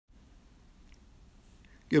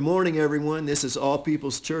Good morning, everyone. This is All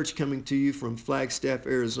People's Church coming to you from Flagstaff,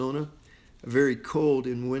 Arizona. A very cold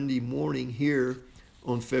and windy morning here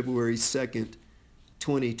on February 2nd,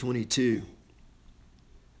 2022.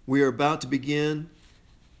 We are about to begin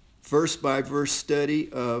verse-by-verse study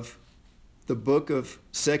of the book of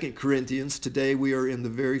 2 Corinthians. Today we are in the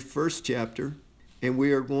very first chapter, and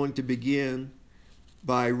we are going to begin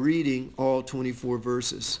by reading all 24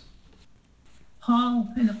 verses. Paul,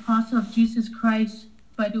 an apostle of Jesus Christ,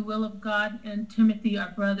 by the will of God, and Timothy,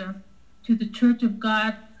 our brother, to the church of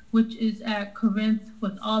God which is at Corinth,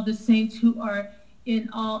 with all the saints who are in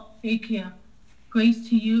all Achaia. Grace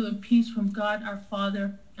to you and peace from God our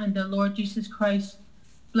Father and the Lord Jesus Christ.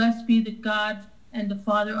 Blessed be the God and the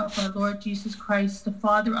Father of our Lord Jesus Christ, the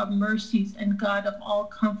Father of mercies and God of all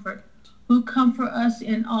comfort, who comfort us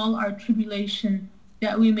in all our tribulation,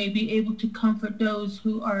 that we may be able to comfort those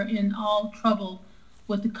who are in all trouble,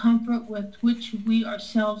 with the comfort with which we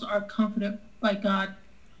ourselves are comforted by God.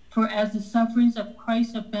 For as the sufferings of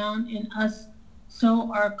Christ abound in us,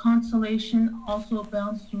 so our consolation also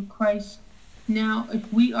abounds through Christ. Now,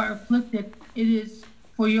 if we are afflicted, it is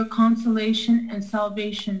for your consolation and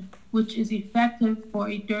salvation, which is effective for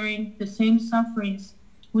enduring the same sufferings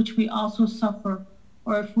which we also suffer.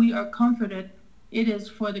 Or if we are comforted, it is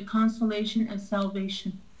for the consolation and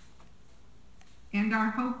salvation. And our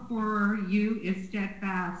hope for you is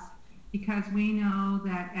steadfast, because we know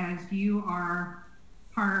that as you are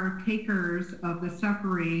partakers of the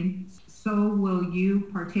suffering, so will you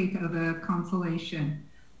partake of the consolation.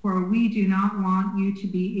 For we do not want you to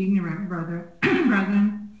be ignorant,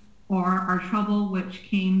 brethren, or our trouble which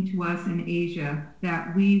came to us in Asia,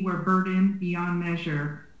 that we were burdened beyond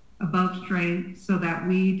measure, above strength, so that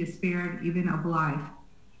we despaired even of life.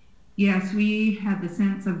 Yes, we had the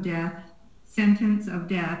sentence of death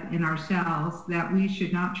in ourselves, that we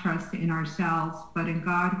should not trust in ourselves, but in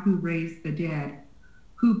God who raised the dead,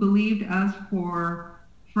 who believed us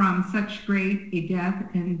from such great a death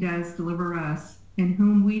and does deliver us, in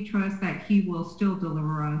whom we trust that he will still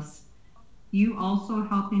deliver us. You also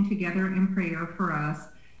helping together in prayer for us,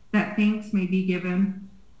 that thanks may be given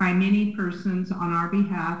by many persons on our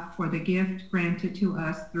behalf for the gift granted to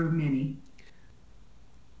us through many.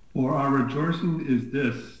 For our rejoicing is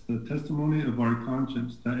this, the testimony of our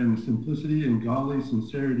conscience, that in simplicity and godly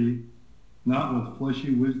sincerity, not with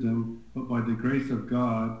fleshy wisdom, but by the grace of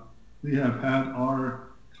God, we have had our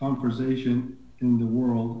conversation in the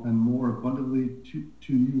world, and more abundantly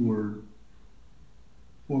to you word.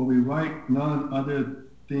 For we write none other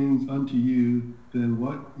things unto you than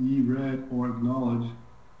what ye read or acknowledge,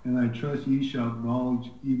 and I trust ye shall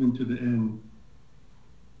acknowledge even to the end.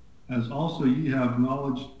 As also ye have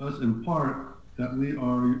acknowledged us in part, that we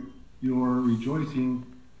are your rejoicing,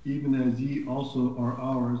 even as ye also are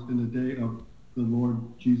ours in the day of the Lord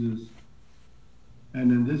Jesus. And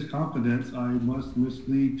in this confidence I must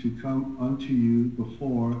mislead to come unto you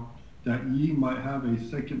before, that ye might have a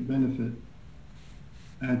second benefit,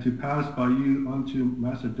 and to pass by you unto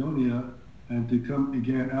Macedonia, and to come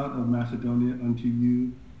again out of Macedonia unto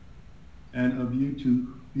you, and of you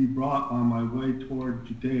to be brought on my way toward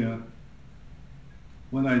Judea.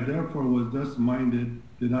 When I therefore was thus minded,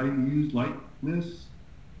 did I use lightness,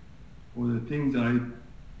 or the things that I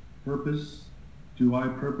purpose? Do I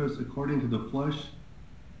purpose according to the flesh,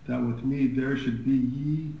 that with me there should be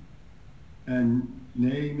ye, and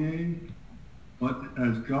nay? But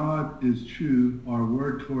as God is true, our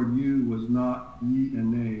word toward you was not ye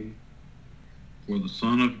and nay. For the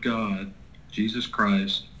Son of God, Jesus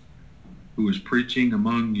Christ, who is preaching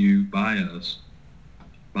among you by us,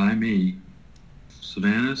 by me,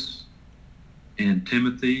 Silvanus and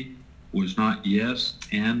Timothy, was not yes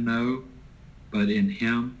and no, but in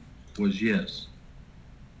him was yes.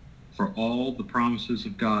 For all the promises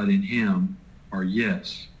of God in him are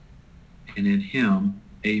yes, and in him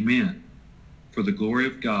amen, for the glory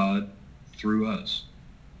of God through us.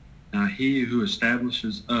 Now he who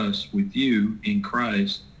establishes us with you in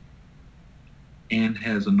Christ and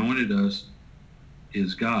has anointed us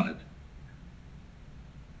is God,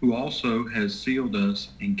 who also has sealed us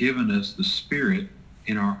and given us the Spirit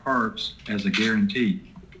in our hearts as a guarantee.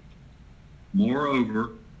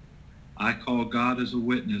 Moreover, I call God as a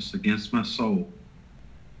witness against my soul,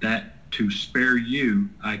 that to spare you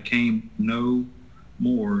I came no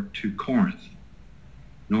more to Corinth,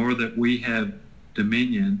 nor that we have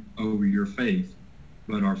dominion over your faith,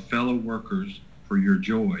 but are fellow workers for your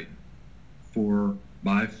joy, for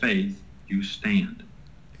by faith you stand.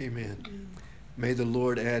 Amen. May the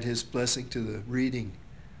Lord add his blessing to the reading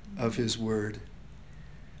of his word.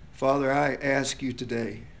 Father, I ask you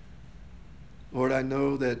today, Lord, I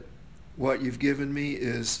know that what you've given me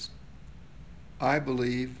is, I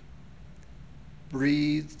believe,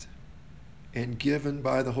 breathed and given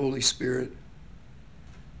by the Holy Spirit.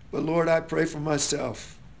 But Lord, I pray for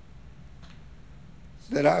myself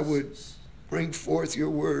that I would bring forth your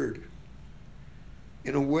word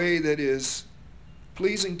in a way that is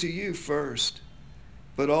pleasing to you first,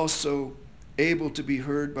 but also able to be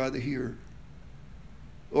heard by the hearer.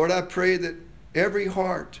 Lord, I pray that every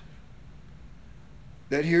heart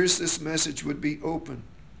that hears this message would be open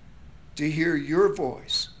to hear your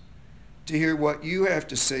voice, to hear what you have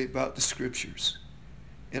to say about the scriptures.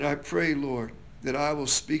 And I pray, Lord, that I will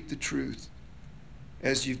speak the truth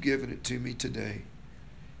as you've given it to me today.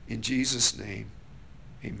 In Jesus' name,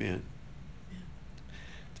 amen.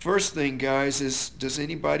 The first thing, guys, is, does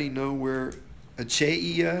anybody know where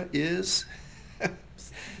Achaia is?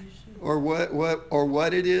 or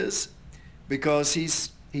what it is? Because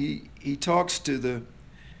he talks to the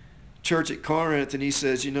church at Corinth, and he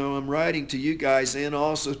says, you know, I'm writing to you guys and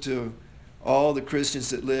also to all the Christians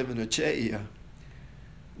that live in Achaia.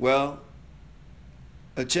 Well,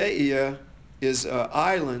 Achaia is an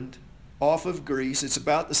island off of Greece. It's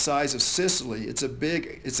about the size of Sicily. It's a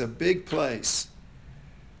big place.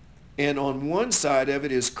 And on one side of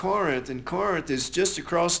it is Corinth, and Corinth is just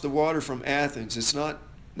across the water from Athens. It's not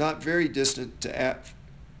very distant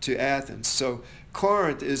to Athens. So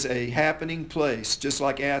Corinth is a happening place, just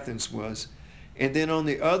like Athens was. And then on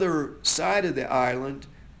the other side of the island,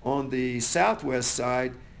 on the southwest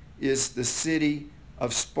side, is the city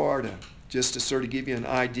of Sparta, just to sort of give you an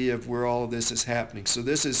idea of where all of this is happening. So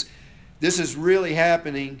this is really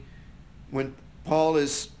happening when Paul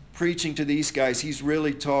is preaching to these guys. He's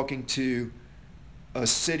really talking to a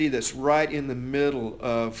city that's right in the middle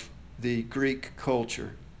of the Greek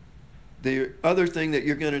culture. The other thing that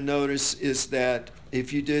you're going to notice is that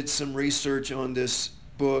if you did some research on this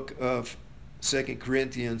book of 2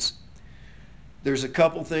 Corinthians, there's a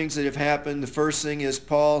couple things that have happened. The first thing is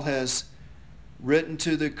Paul has written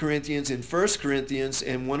to the Corinthians in 1 Corinthians,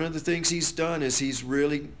 and one of the things he's done is he's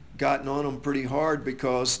really gotten on them pretty hard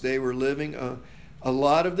because they were living, a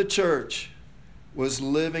lot of the church was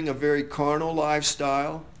living a very carnal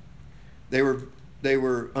lifestyle. They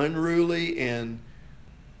were unruly and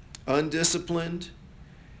undisciplined,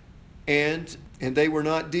 and they were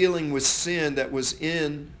not dealing with sin that was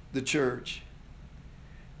in the church.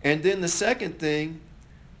 And then the second thing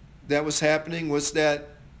that was happening was that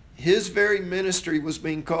his very ministry was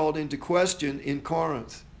being called into question in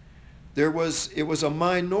Corinth. It was a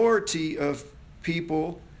minority of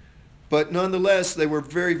people, but nonetheless they were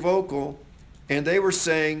very vocal, and they were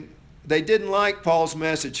saying they didn't like Paul's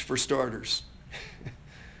message, for starters.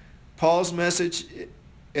 Paul's message,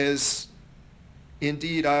 as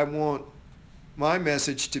indeed I want my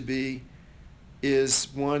message to be, is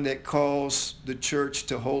one that calls the church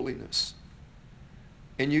to holiness.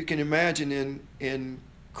 And you can imagine in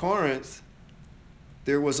Corinth,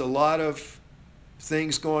 there was a lot of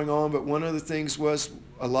things going on, but one of the things was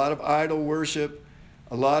a lot of idol worship.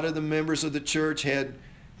 A lot of the members of the church had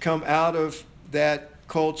come out of that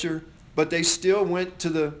culture, but they still went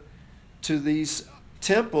to these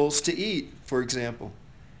temples to eat, for example.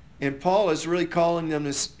 And Paul is really calling them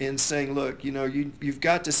and saying, look, you know, you've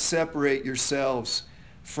got to separate yourselves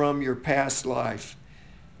from your past life.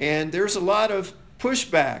 And there's a lot of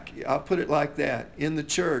pushback, I'll put it like that, in the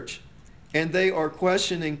church. And they are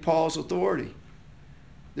questioning Paul's authority.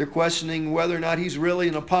 They're questioning whether or not he's really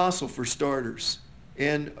an apostle, for starters,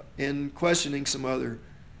 and questioning some other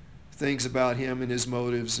things about him and his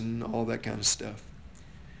motives and all that kind of stuff.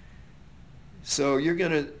 So you're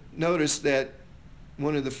going to notice that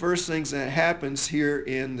one of the first things that happens here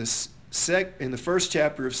in the first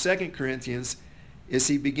chapter of 2 Corinthians is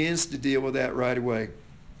he begins to deal with that right away.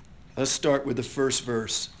 Let's start with the first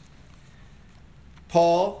verse.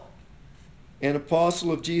 Paul, an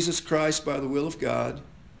apostle of Jesus Christ by the will of God,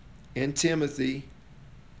 and Timothy,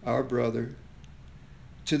 our brother,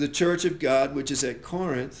 to the church of God which is at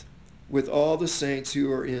Corinth, with all the saints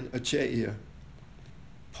who are in Achaia.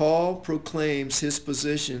 Paul proclaims his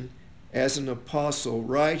position as an apostle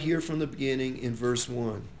right here from the beginning in verse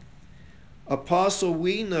 1. Apostle,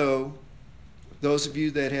 we know, those of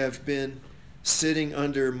you that have been sitting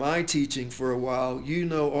under my teaching for a while, you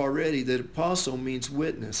know already that apostle means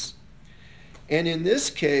witness. And in this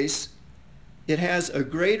case, it has a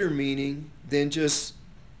greater meaning than just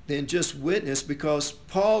witness, because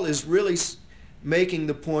Paul is really making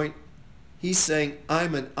the point. He's saying,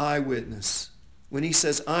 I'm an eyewitness. When he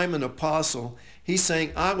says, I'm an apostle, he's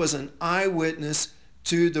saying, I was an eyewitness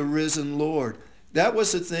to the risen Lord. That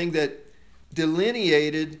was the thing that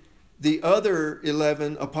delineated the other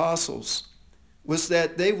 11 apostles was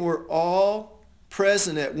that they were all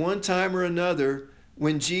present at one time or another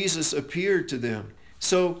when Jesus appeared to them.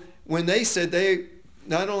 So when they said they,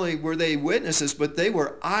 not only were they witnesses, but they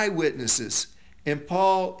were eyewitnesses. And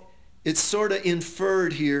Paul, it's sort of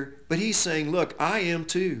inferred here, but he's saying, look, I am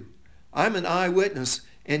too. I'm an eyewitness.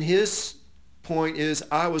 And his point is,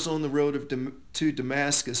 I was on the road to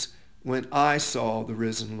Damascus when I saw the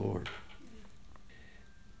risen Lord.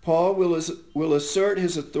 Paul will assert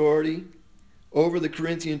his authority over the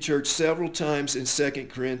Corinthian church several times in 2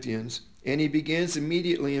 Corinthians, and he begins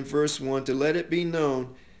immediately in verse 1 to let it be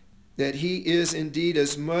known that he is indeed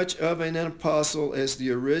as much of an apostle as the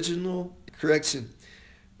original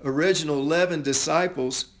 11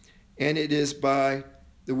 disciples, and it is by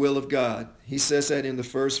the will of God. He says that in the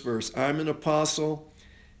first verse. I'm an apostle,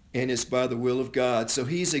 and it's by the will of God. So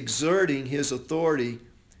he's exerting his authority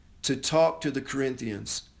to talk to the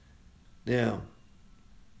Corinthians. Now,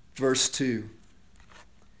 verse 2.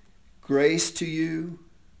 Grace to you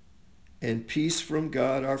and peace from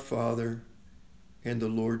God our Father and the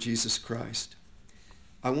Lord Jesus Christ.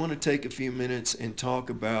 I want to take a few minutes and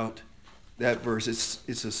talk about that verse.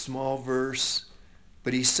 It's a small verse,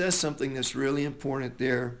 but he says something that's really important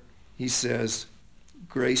there. He says,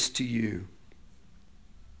 grace to you.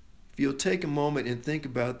 If you'll take a moment and think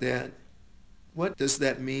about that, what does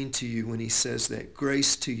that mean to you when he says that?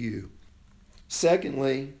 Grace to you.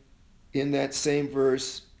 Secondly, in that same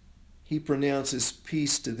verse, he pronounces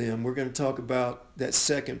peace to them. We're going to talk about that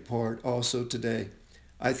second part also today.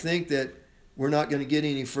 I think that we're not going to get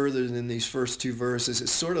any further than these first two verses.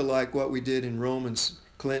 It's sort of like what we did in Romans,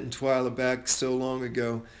 Clint and Twyla, back so long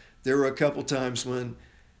ago. There were a couple times when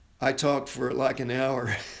I talked for like an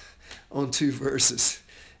hour on two verses.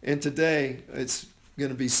 And today, it's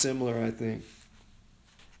going to be similar, I think.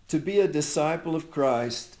 To be a disciple of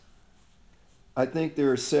Christ, I think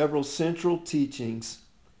there are several central teachings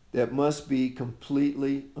that must be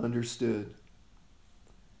completely understood.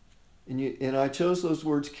 And I chose those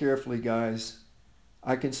words carefully, guys.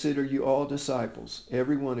 I consider you all disciples,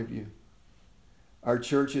 every one of you. Our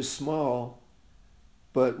church is small,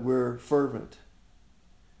 but we're fervent.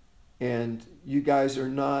 And you guys are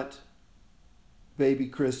not baby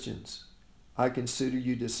Christians. I consider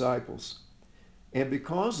you disciples. And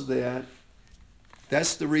because of that,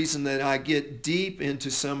 that's the reason that I get deep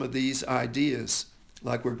into some of these ideas,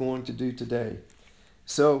 like we're going to do today.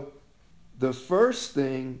 So the first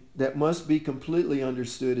thing that must be completely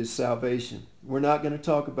understood is salvation. We're not going to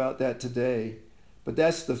talk about that today, but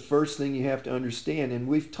that's the first thing you have to understand. And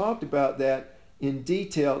we've talked about that in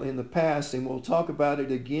detail in the past, and we'll talk about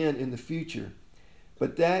it again in the future.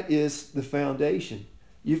 But that is the foundation.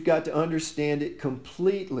 You've got to understand it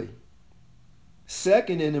completely.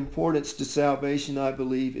 Second in importance to salvation, I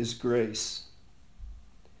believe, is grace.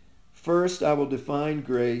 First, I will define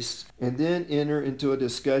grace and then enter into a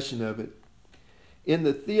discussion of it. In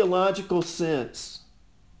the theological sense,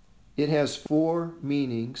 it has four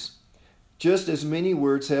meanings, just as many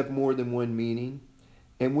words have more than one meaning,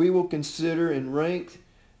 and we will consider and rank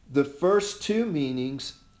the first two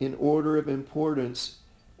meanings in order of importance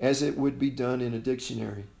as it would be done in a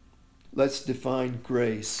dictionary. Let's define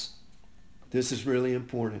grace. This is really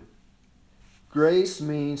important. Grace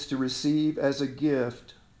means to receive as a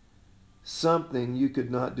gift something you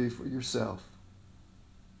could not do for yourself.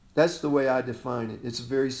 That's the way I define it. It's a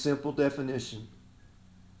very simple definition.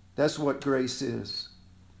 That's what grace is.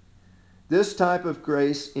 This type of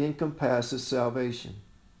grace encompasses salvation.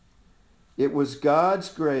 It was God's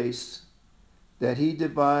grace that he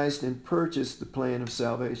devised and purchased the plan of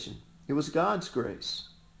salvation. It was God's grace.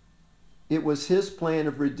 It was his plan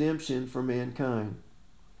of redemption for mankind.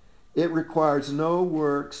 It requires no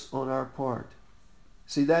works on our part.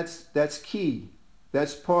 See, that's key.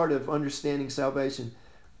 That's part of understanding salvation.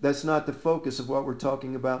 That's not the focus of what we're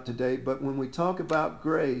talking about today, but when we talk about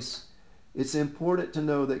grace, it's important to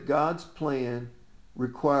know that God's plan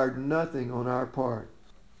required nothing on our part.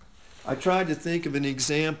 I tried to think of an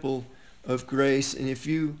example of grace, and if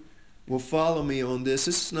you will follow me on this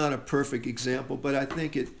is not a perfect example, but I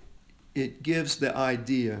think it gives the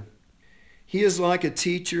idea. He is like a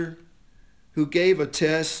teacher who gave a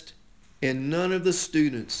test, and none of the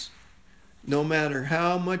students, no matter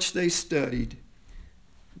how much they studied,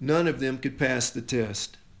 none of them could pass the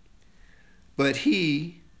test. But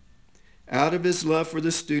he, out of his love for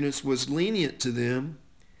the students, was lenient to them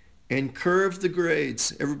and curved the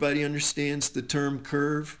grades. Everybody understands the term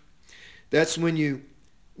curve? That's when you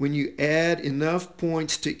add enough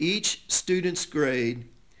points to each student's grade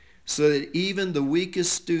so that even the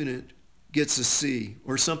weakest student gets a C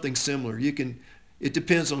or something similar. You can It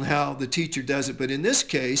depends on how the teacher does it. But in this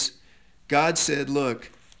case, God said,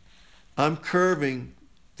 look, I'm curving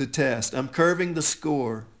the test. I'm curving the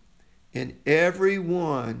score. And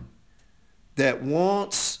everyone that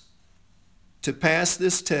wants to pass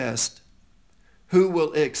this test, who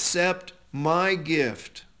will accept my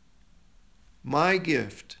gift,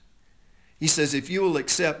 he says, if you will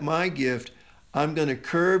accept my gift, I'm going to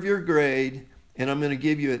curve your grade and I'm going to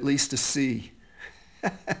give you at least a C.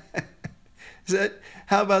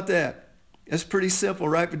 How about that? That's pretty simple,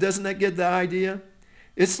 right? But doesn't that get the idea?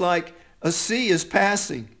 It's like a C is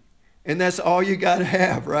passing, and that's all you got to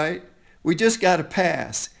have, right? We just got to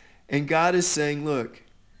pass. And God is saying, look,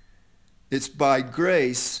 it's by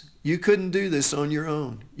grace. You couldn't do this on your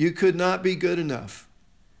own. You could not be good enough.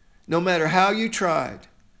 No matter how you tried,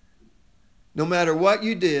 no matter what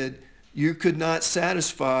you did, you could not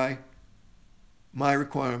satisfy my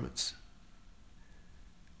requirements.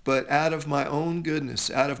 But out of my own goodness,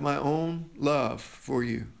 out of my own love for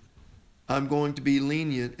you, I'm going to be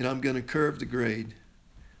lenient and I'm going to curve the grade.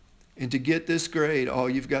 And to get this grade, all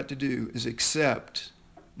you've got to do is accept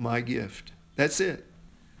my gift. That's it.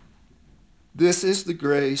 This is the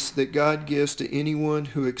grace that God gives to anyone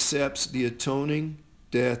who accepts the atoning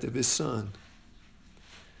death of his Son.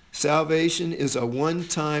 Salvation is a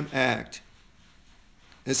one-time act.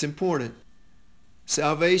 It's important.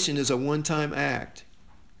 Salvation is a one-time act.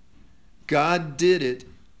 God did it,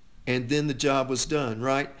 and then the job was done,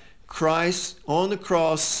 right? Christ on the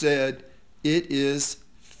cross said, it is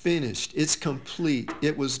finished. It's complete.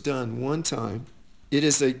 It was done one time. It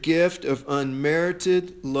is a gift of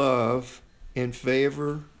unmerited love and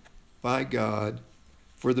favor by God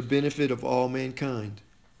for the benefit of all mankind.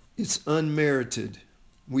 It's unmerited.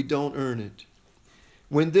 We don't earn it.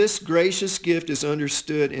 When this gracious gift is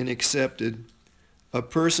understood and accepted, a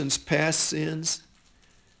person's past sins,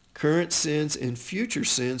 current sins, and future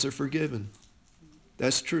sins are forgiven.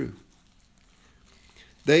 That's true.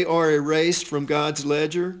 They are erased from God's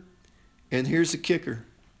ledger, and here's the kicker.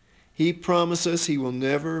 He promises he will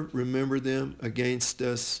never remember them against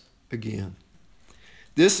us again.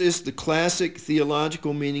 This is the classic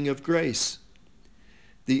theological meaning of grace.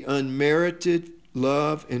 The unmerited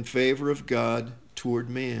love and favor of God toward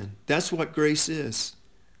man. That's what grace is.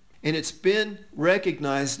 And it's been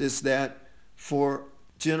recognized as that for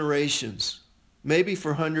generations, maybe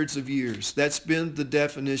for hundreds of years. That's been the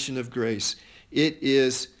definition of grace. It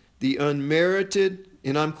is the unmerited,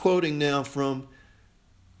 and I'm quoting now from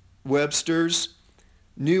Webster's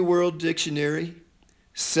New World Dictionary,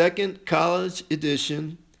 Second College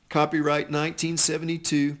Edition, copyright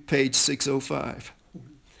 1972, page 605.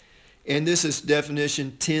 And this is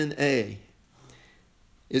definition 10A.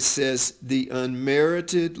 It says, the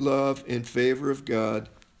unmerited love and favor of God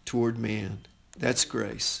toward man. That's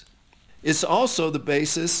grace. It's also the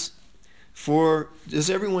basis for, does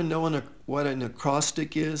everyone know what an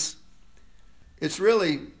acrostic is? It's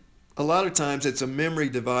really, a lot of times it's a memory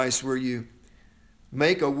device where you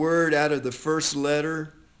make a word out of the first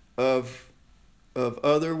letter of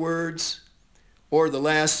other words or the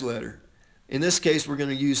last letter. In this case, we're going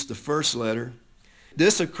to use the first letter.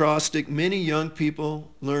 This acrostic, many young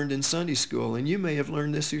people learned in Sunday school, and you may have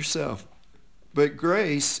learned this yourself. But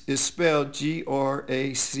grace is spelled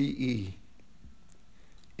G-R-A-C-E.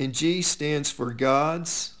 And G stands for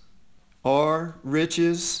God's, R,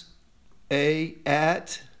 riches, A,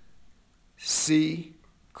 at, C,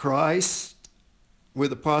 Christ,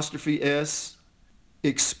 with apostrophe S,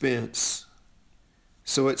 expense.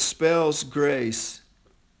 So it spells grace,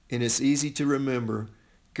 and it's easy to remember,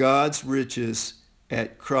 God's riches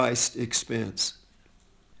at Christ's expense.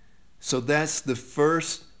 So that's the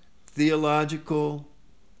first theological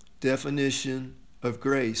definition of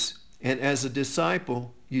grace. And as a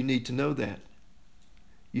disciple, you need to know that.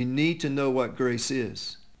 You need to know what grace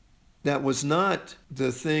is. That was not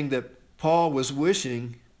the thing that Paul was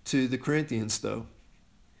wishing to the Corinthians, though.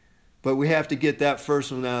 But we have to get that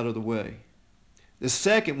first one out of the way. The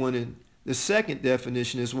second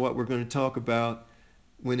definition is what we're going to talk about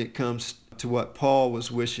when it comes to what Paul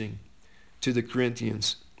was wishing to the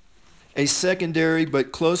Corinthians. A secondary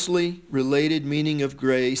but closely related meaning of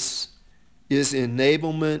grace is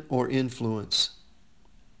enablement or influence.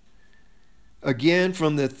 Again,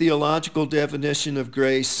 from the theological definition of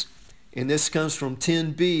grace, and this comes from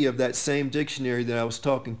 10b of that same dictionary that I was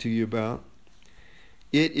talking to you about,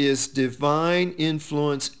 it is divine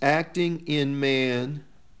influence acting in man.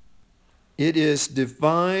 It is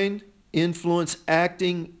divine influence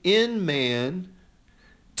acting in man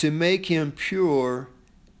to make him pure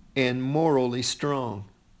and morally strong.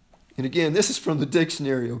 And again, this is from the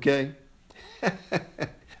dictionary, okay?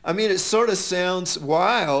 I mean, it sort of sounds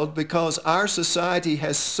wild because our society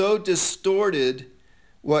has so distorted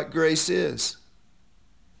what grace is.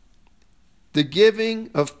 The giving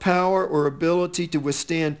of power or ability to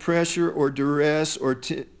withstand pressure or duress or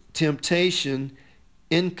temptation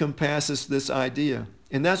encompasses this idea.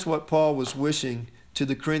 And that's what Paul was wishing to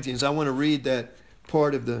the Corinthians. I want to read that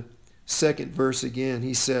part of the second verse again.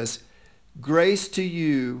 He says, grace to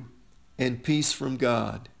you and peace from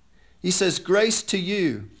God. He says, grace to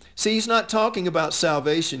you. See, he's not talking about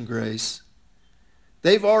salvation grace.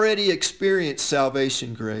 They've already experienced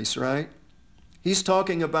salvation grace, right? He's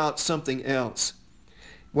talking about something else.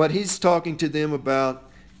 What he's talking to them about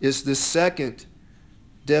is the second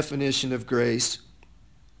definition of grace.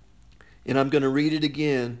 And I'm going to read it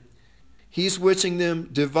again. He's wishing them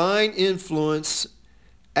divine influence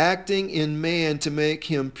acting in man to make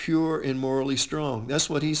him pure and morally strong. That's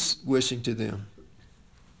what he's wishing to them.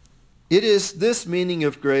 It is this meaning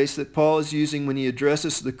of grace that Paul is using when he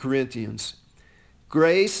addresses the Corinthians.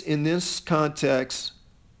 Grace in this context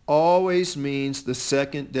always means the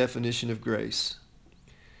second definition of grace.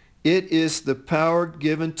 It is the power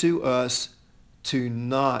given to us to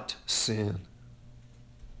not sin.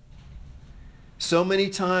 So many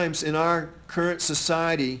times in our current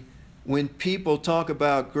society, when people talk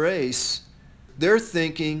about grace, they're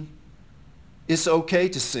thinking it's okay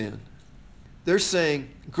to sin. They're saying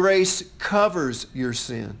grace covers your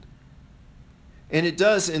sin. And it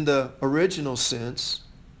does in the original sense.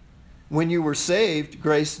 When you were saved,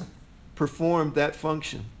 grace performed that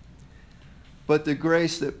function. But the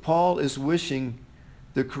grace that Paul is wishing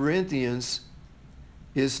the Corinthians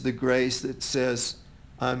is the grace that says,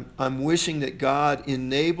 I'm wishing that God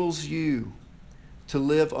enables you to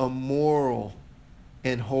live a moral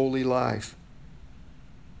and holy life.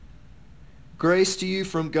 Grace to you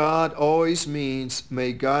from God always means,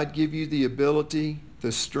 may God give you the ability,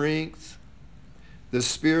 the strength, the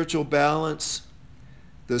spiritual balance,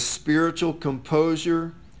 the spiritual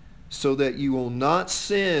composure, so that you will not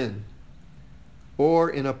sin,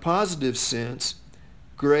 or in a positive sense,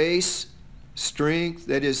 grace, strength,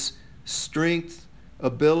 that is strength,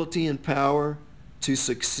 ability, and power to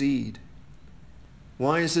succeed.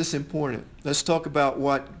 Why is this important? Let's talk about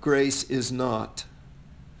what grace is not.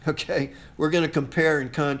 Okay, we're going to compare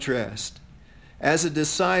and contrast. As a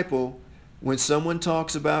disciple, when someone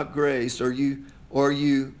talks about grace, or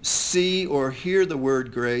you see or hear the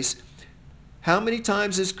word grace, how many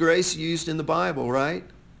times is grace used in the Bible, right?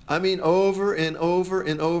 I mean, over and over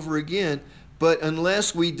and over again. But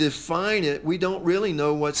unless we define it, we don't really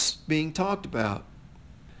know what's being talked about.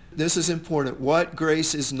 This is important. What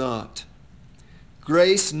grace is not.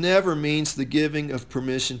 Grace never means the giving of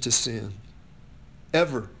permission to sin.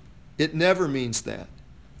 Ever. It never means that.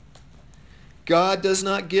 God does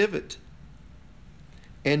not give it.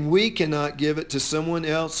 And we cannot give it to someone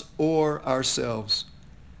else or ourselves.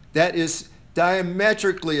 That is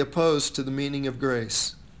diametrically opposed to the meaning of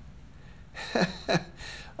grace.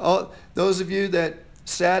 Those of you that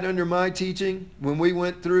sat under my teaching when we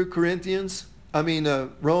went through Romans,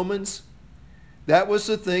 that was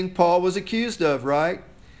the thing Paul was accused of, right?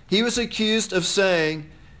 He was accused of saying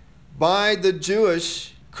by the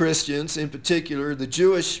Jewish Christians, in particular, the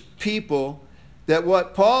Jewish people, that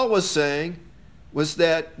what Paul was saying was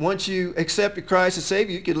that once you accepted Christ as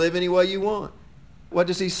Savior, you could live any way you want. What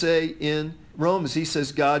does he say in Romans? He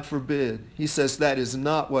says, God forbid. He says, that is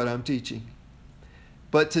not what I'm teaching.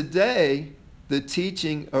 But today, the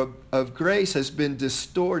teaching of grace has been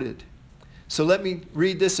distorted. So let me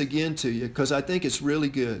read this again to you, because I think it's really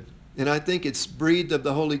good. And I think it's breathed of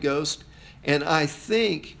the Holy Ghost. And I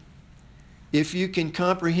think if you can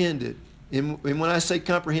comprehend it, and when I say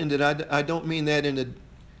comprehend it, I don't mean that in a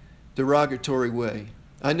derogatory way.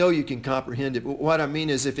 I know you can comprehend it, but what I mean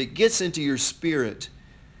is if it gets into your spirit,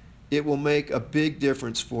 it will make a big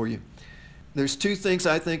difference for you. There's two things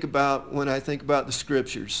I think about when I think about the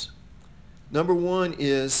Scriptures. Number one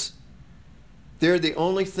is they're the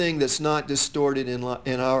only thing that's not distorted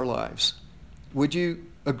in our lives. Would you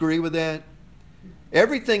agree with that?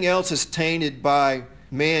 Everything else is tainted by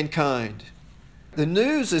mankind. The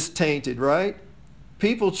news is tainted, right?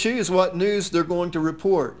 People choose what news they're going to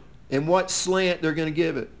report and what slant they're going to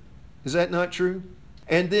give it. Is that not true?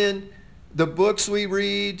 And then the books we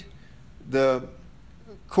read, the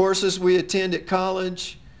courses we attend at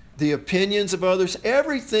college, the opinions of others,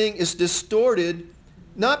 everything is distorted,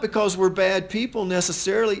 not because we're bad people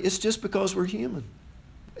necessarily, it's just because we're human.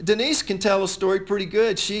 Denise can tell a story pretty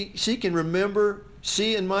good. She can remember,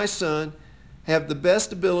 she and my son have the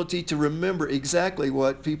best ability to remember exactly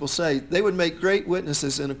what people say. They would make great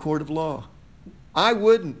witnesses in a court of law. I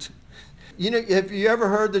wouldn't. You know, have you ever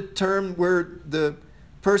heard the term where the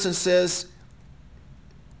person says,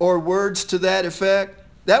 or words to that effect?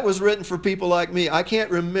 That was written for people like me. I can't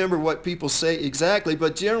remember what people say exactly,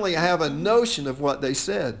 but generally I have a notion of what they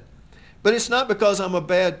said. But it's not because I'm a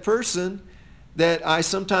bad person that I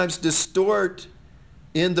sometimes distort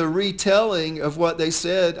in the retelling of what they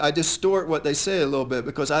said. I distort what they say a little bit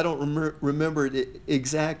because I don't remember it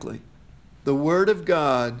exactly. The Word of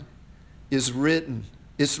God is written.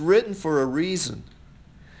 It's written for a reason.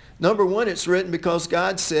 Number one, it's written because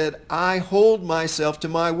God said, I hold myself to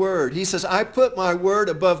my word. He says, I put my word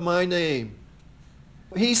above my name.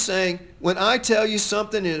 He's saying, when I tell you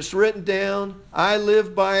something and it's written down, I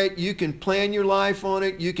live by it, you can plan your life on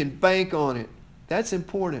it, you can bank on it. That's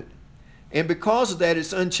important. And because of that,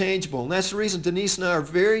 it's unchangeable. And that's the reason Denise and I are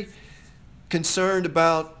very concerned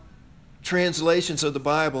about translations of the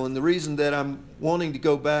Bible. And the reason that I'm wanting to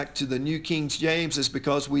go back to the New King James is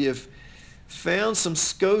because we have found some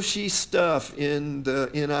scoshy stuff in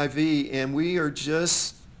the NIV, and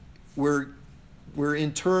we're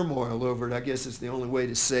in turmoil over it, I guess is the only way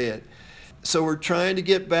to say it. So we're trying to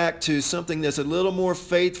get back to something that's a little more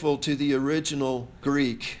faithful to the original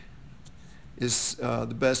Greek, is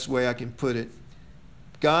the best way I can put it.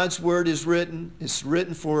 God's word is written. It's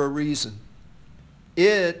written for a reason.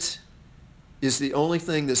 It is the only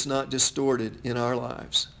thing that's not distorted in our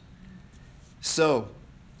lives. So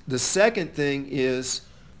the second thing is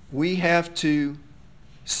we have to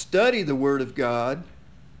study the Word of God.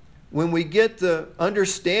 When we get the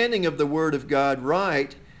understanding of the Word of God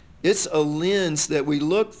right, it's a lens that we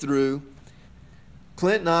look through.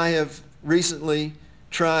 Clint and I have recently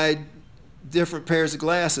tried different pairs of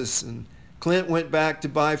glasses, and Clint went back to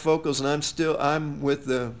bifocals, and I'm with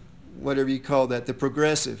the, whatever you call that, the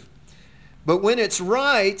progressive. But when it's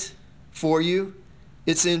right for you,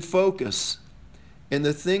 it's in focus. And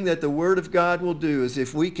the thing that the Word of God will do is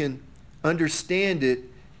if we can understand it,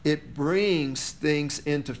 it brings things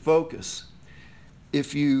into focus.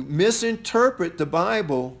 If you misinterpret the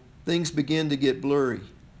Bible, things begin to get blurry.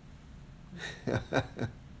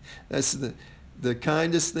 That's the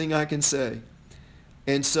kindest thing I can say.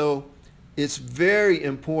 And so it's very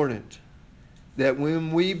important that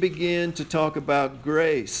when we begin to talk about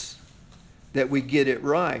grace, that we get it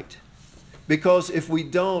right. Because if we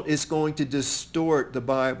don't, it's going to distort the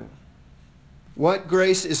Bible. What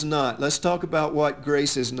grace is not. Let's talk about what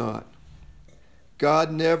grace is not.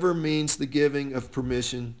 God never means the giving of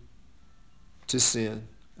permission to sin.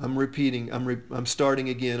 I'm starting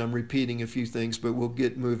again. I'm repeating a few things, but we'll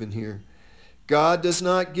get moving here. God does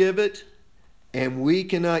not give it, and we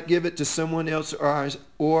cannot give it to someone else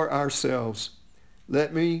or ourselves.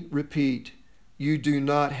 Let me repeat. You do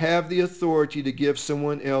not have the authority to give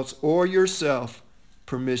someone else or yourself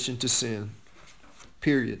permission to sin.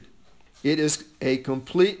 Period. It is a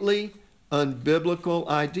completely unbiblical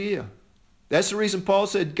idea. That's the reason Paul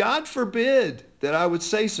said, God forbid that I would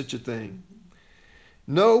say such a thing.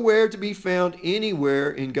 Nowhere to be found anywhere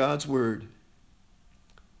in God's Word.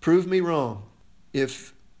 Prove me wrong.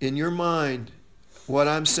 If in your mind what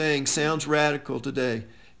I'm saying sounds radical today,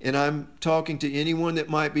 and I'm talking to anyone that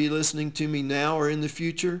might be listening to me now or in the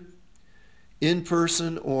future, in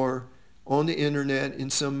person or on the internet in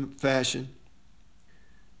some fashion,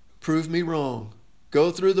 prove me wrong. Go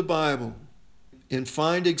through the Bible and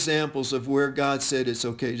find examples of where God said it's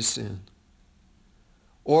okay to sin,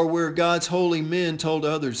 or where God's holy men told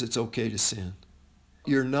others it's okay to sin.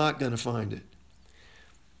 You're not going to find it.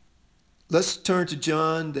 Let's turn to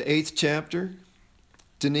John, the 8th chapter.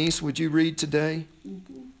 Denise, would you read today?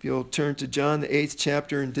 Mm-hmm. If you'll turn to John, the 8th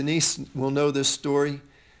chapter, and Denise will know this story.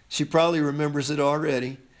 She probably remembers it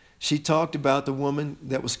already. She talked about the woman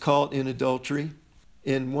that was caught in adultery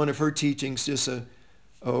in one of her teachings just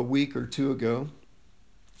a week or two ago.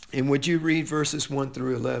 And would you read verses 1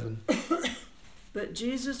 through 11? But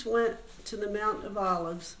Jesus went to the Mount of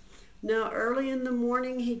Olives. Now early in the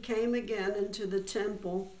morning he came again into the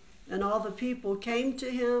temple, and all the people came to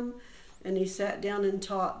him, and he sat down and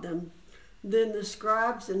taught them. Then the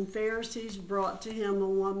scribes and Pharisees brought to him a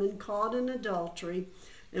woman caught in adultery,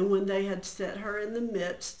 and when they had set her in the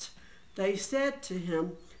midst, they said to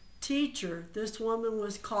him, Teacher, this woman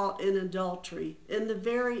was caught in adultery, in the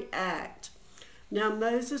very act. Now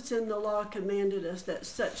Moses in the law commanded us that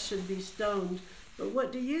such should be stoned, but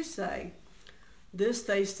what do you say? This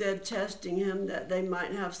they said, testing him, that they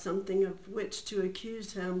might have something of which to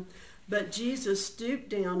accuse him. But Jesus stooped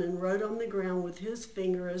down and wrote on the ground with his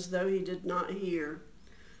finger as though he did not hear.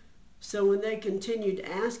 So when they continued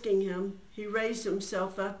asking him, he raised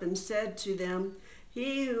himself up and said to them,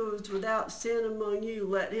 He who is without sin among you,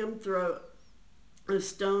 let him throw a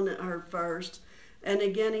stone at her first, and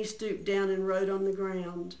again he stooped down and wrote on the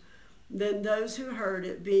ground. Then those who heard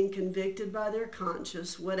it, being convicted by their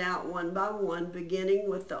conscience, went out one by one, beginning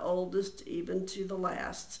with the oldest even to the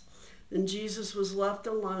last. Then Jesus was left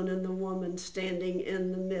alone, and the woman standing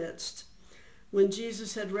in the midst. When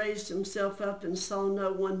Jesus had raised himself up and saw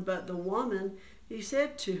no one but the woman, he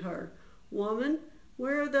said to her, "Woman,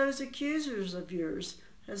 where are those accusers of yours?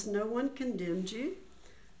 Has no one condemned you?"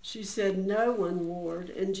 She said, "No one, Lord."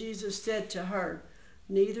 And Jesus said to her,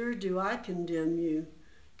 "Neither do I condemn you.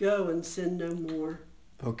 Go and sin no more."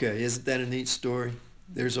 Okay, isn't that a neat story?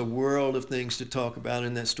 There's a world of things to talk about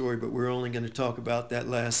in that story, but we're only going to talk about that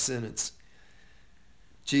last sentence.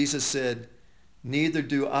 Jesus said, "Neither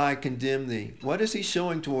do I condemn thee." What is he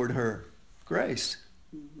showing toward her? Grace,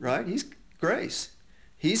 right? He's grace.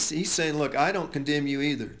 He's saying, look, I don't condemn you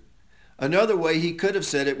either. Another way he could have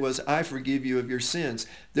said it was, I forgive you of your sins.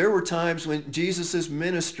 There were times when Jesus'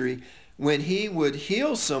 ministry, when he would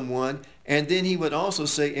heal someone, and then he would also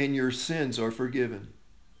say, and your sins are forgiven.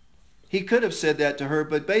 He could have said that to her,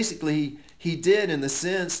 but basically he did, in the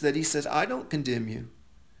sense that he says, I don't condemn you.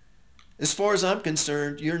 As far as I'm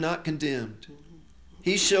concerned, you're not condemned.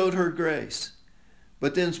 He showed her grace.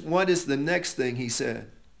 But then what is the next thing he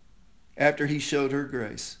said after he showed her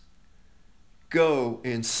grace? Go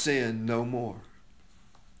and sin no more.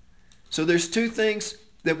 So there's two things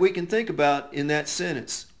that we can think about in that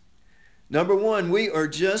sentence. Number one, we are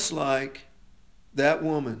just like that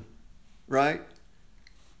woman, right?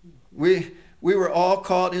 We were all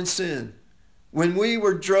caught in sin. When we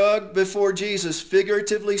were drugged before Jesus,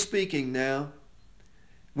 figuratively speaking now,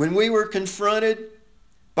 when we were confronted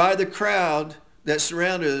by the crowd that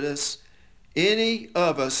surrounded us, any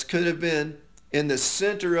of us could have been in the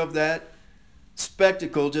center of that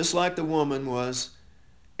spectacle, just like the woman was,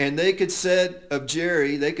 and they could said of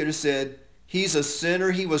Jerry, they could have said, he's a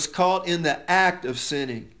sinner. He was caught in the act of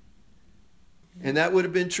sinning. And that would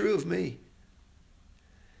have been true of me.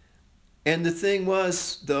 And the thing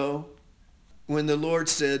was, though, when the Lord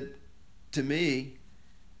said to me,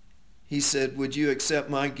 he said, would you accept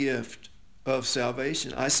my gift of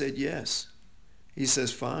salvation? I said, yes. He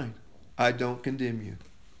says, fine. I don't condemn you.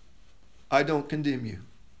 I don't condemn you.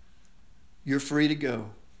 You're free to go.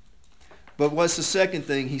 But what's the second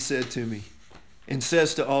thing he said to me and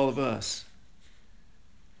says to all of us?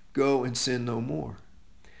 Go and sin no more.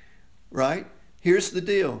 Right? Here's the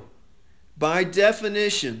deal. By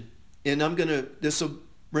definition, and this will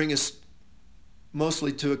bring us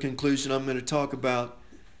mostly to a conclusion. I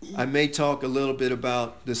may talk a little bit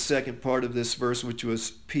about the second part of this verse, which was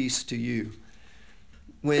peace to you.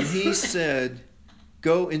 When he said,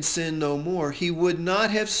 go and sin no more, he would not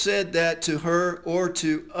have said that to her or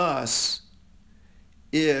to us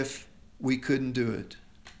if we couldn't do it.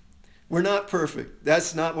 We're not perfect.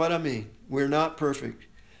 That's not what I mean. We're not perfect.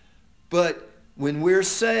 But when we're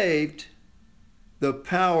saved, the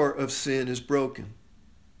power of sin is broken.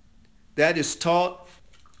 That is taught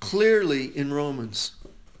clearly in Romans.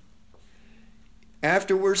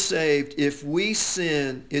 After we're saved, if we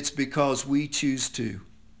sin, it's because we choose to.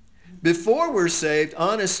 Before we're saved,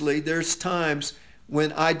 honestly, there's times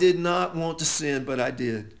when I did not want to sin, but I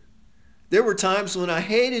did. There were times when I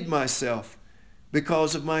hated myself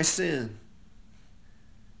because of my sin.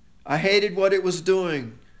 I hated what it was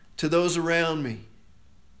doing to those around me.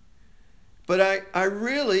 But I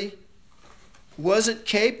really wasn't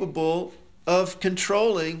capable of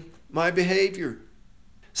controlling my behavior.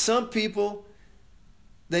 Some people,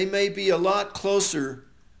 they may be a lot closer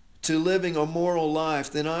to living a moral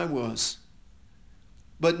life than I was.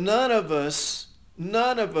 But none of us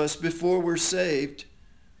before we're saved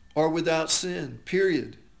are without sin,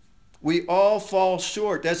 period. We all fall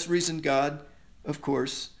short. That's the reason God, of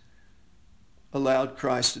course, allowed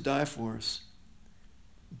Christ to die for us.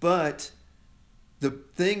 But the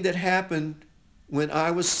thing that happened when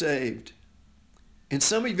I was saved, and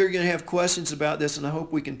some of you are going to have questions about this, and I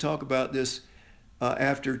hope we can talk about this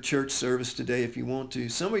after church service today if you want to.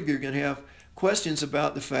 Some of you are going to have questions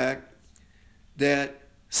about the fact that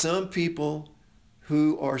some people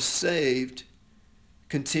who are saved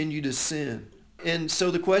continue to sin. And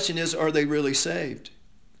so the question is, are they really saved?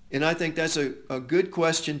 And I think that's a good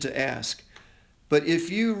question to ask. But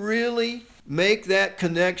if you really make that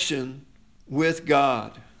connection with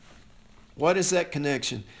God, what is that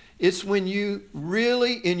connection? It's when you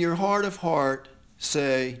really, in your heart of heart,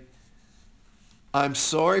 say, I'm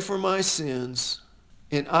sorry for my sins,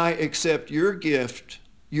 and I accept your gift,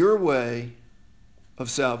 your way of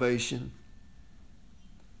salvation.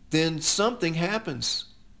 Then something happens.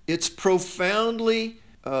 It's profoundly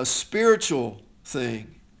a spiritual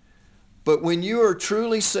thing. But when you are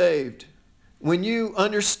truly saved, when you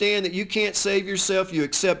understand that you can't save yourself, you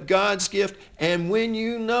accept God's gift, and when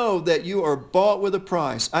you know that you are bought with a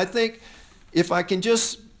price. I think if I can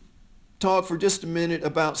just talk for just a minute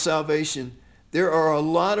about salvation, there are a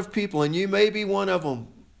lot of people, and you may be one of them,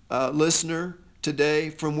 listener,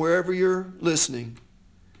 today, from wherever you're listening.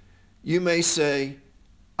 You may say,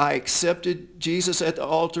 I accepted Jesus at the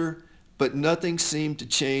altar, but nothing seemed to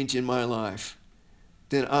change in my life.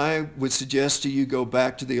 Then I would suggest to you go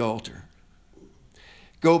back to the altar.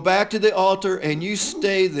 Go back to the altar and you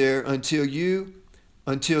stay there until you,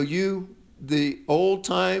 the old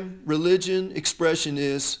time religion expression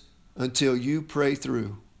is, until you pray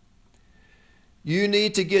through. You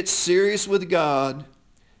need to get serious with God,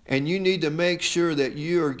 and you need to make sure that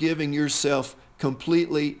you are giving yourself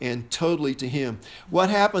completely and totally to Him. What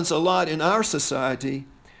happens a lot in our society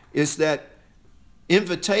is that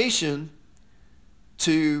invitation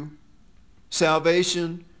to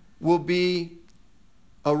salvation will be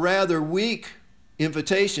a rather weak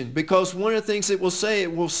invitation, because one of the things it will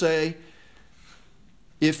say,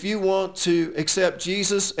 if you want to accept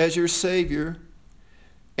Jesus as your Savior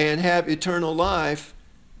and have eternal life,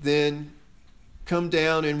 then come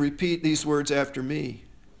down and repeat these words after me.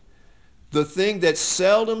 The thing that's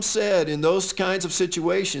seldom said in those kinds of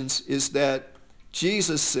situations is that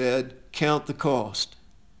Jesus said, count the cost.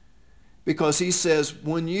 Because He says,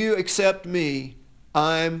 when you accept me,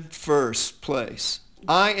 I'm first place.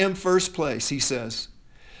 I am first place, He says.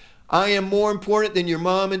 I am more important than your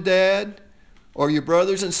mom and dad, or your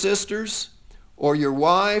brothers and sisters, or your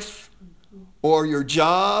wife, or your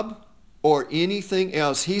job, or anything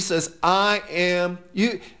else. He says, I am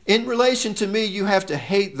you. In relation to me, you have to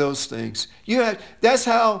hate those things. That's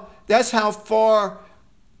how far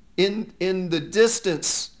in the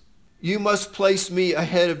distance you must place me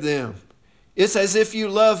ahead of them. It's as if you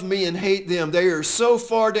love me and hate them. They are so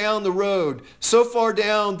far down the road, so far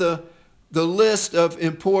down the list of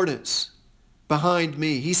importance behind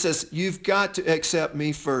me. He says, you've got to accept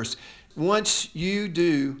me first. Once you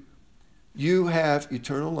do, you have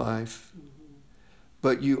eternal life,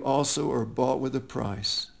 but you also are bought with a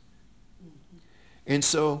price. And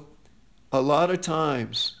so a lot of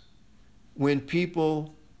times when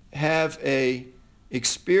people have a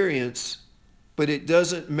experience, but it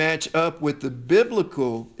doesn't match up with the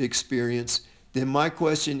biblical experience, then my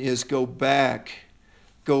question is go back,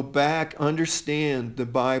 understand the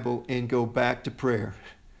Bible, and go back to prayer.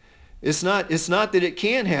 It's not that it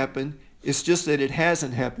can't happen, it's just that it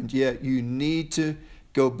hasn't happened yet. You need to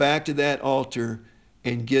go back to that altar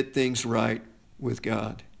and get things right with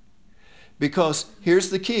God. Because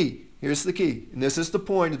here's the key, and this is the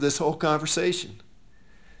point of this whole conversation.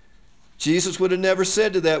 Jesus would have never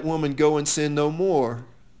said to that woman, go and sin no more,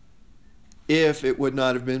 if it would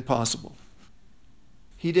not have been possible.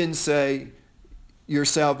 He didn't say your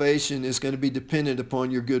salvation is going to be dependent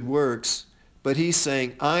upon your good works, but He's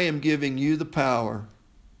saying, I am giving you the power.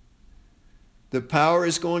 The power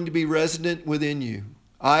is going to be resident within you.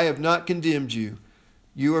 I have not condemned you.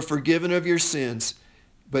 You are forgiven of your sins,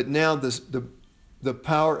 but now the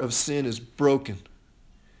power of sin is broken.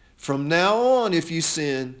 From now on, if you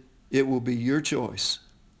sin, it will be your choice.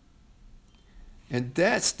 And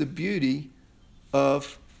that's the beauty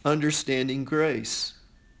of understanding grace.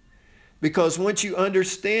 Because once you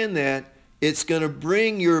understand that, it's going to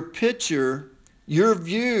bring your picture, your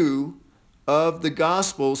view of the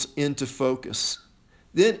Gospels into focus.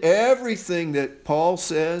 Then everything that Paul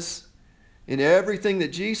says and everything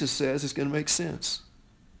that Jesus says is going to make sense.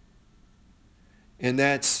 And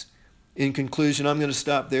that's, in conclusion, I'm going to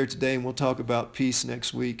stop there today and we'll talk about peace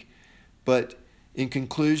next week. But in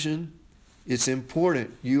conclusion, it's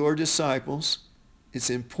important. You are disciples.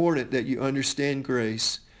 It's important that you understand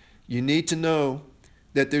grace. You need to know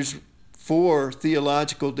that there's 4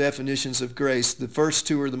 theological definitions of grace. The first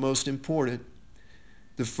 2 are the most important.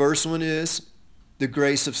 The first one is the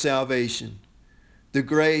grace of salvation. The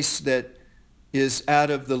grace that is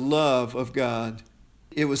out of the love of God.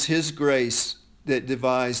 It was His grace that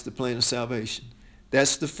devised the plan of salvation.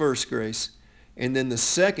 That's the first grace. And then the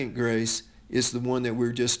second grace is the one that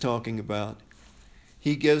we're just talking about.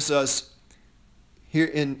 He gives us here,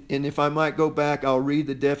 and if I might go back, I'll read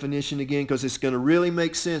the definition again because it's going to really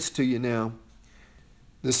make sense to you now.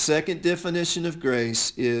 The second definition of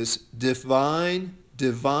grace is divine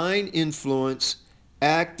influence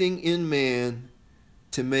acting in man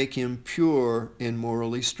to make him pure and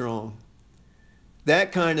morally strong.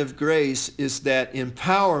 That kind of grace is that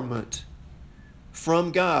empowerment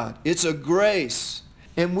from God. It's a grace,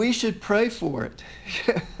 and we should pray for it.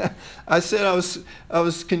 I said I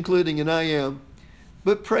was concluding, and I am,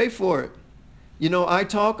 but pray for it. You know, I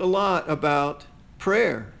talk a lot about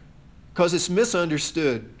prayer because it's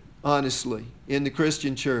misunderstood, honestly, in the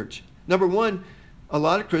Christian church. Number one, a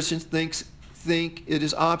lot of Christians think it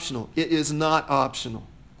is optional. It is not optional.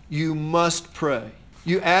 You must pray.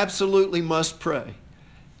 You absolutely must pray.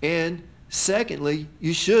 And secondly,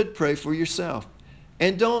 you should pray for yourself.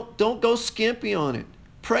 And don't go skimpy on it.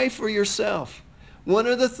 Pray for yourself. One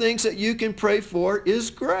of the things that you can pray for is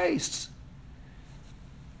grace.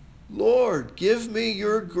 Lord, give me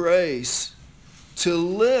your grace to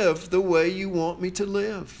live the way you want me to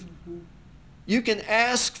live. You can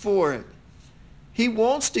ask for it. He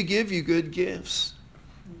wants to give you good gifts.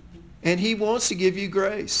 And he wants to give you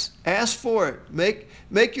grace. Ask for it.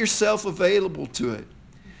 Make yourself available to it.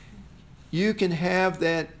 You can have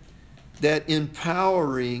that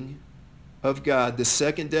empowering of God, the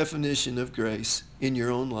second definition of grace, in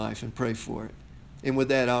your own life, and pray for it. And with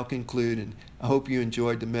that, I'll conclude, and I hope you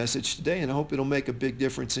enjoyed the message today, and I hope it'll make a big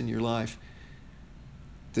difference in your life.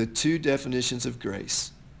 The two definitions of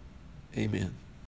grace. Amen.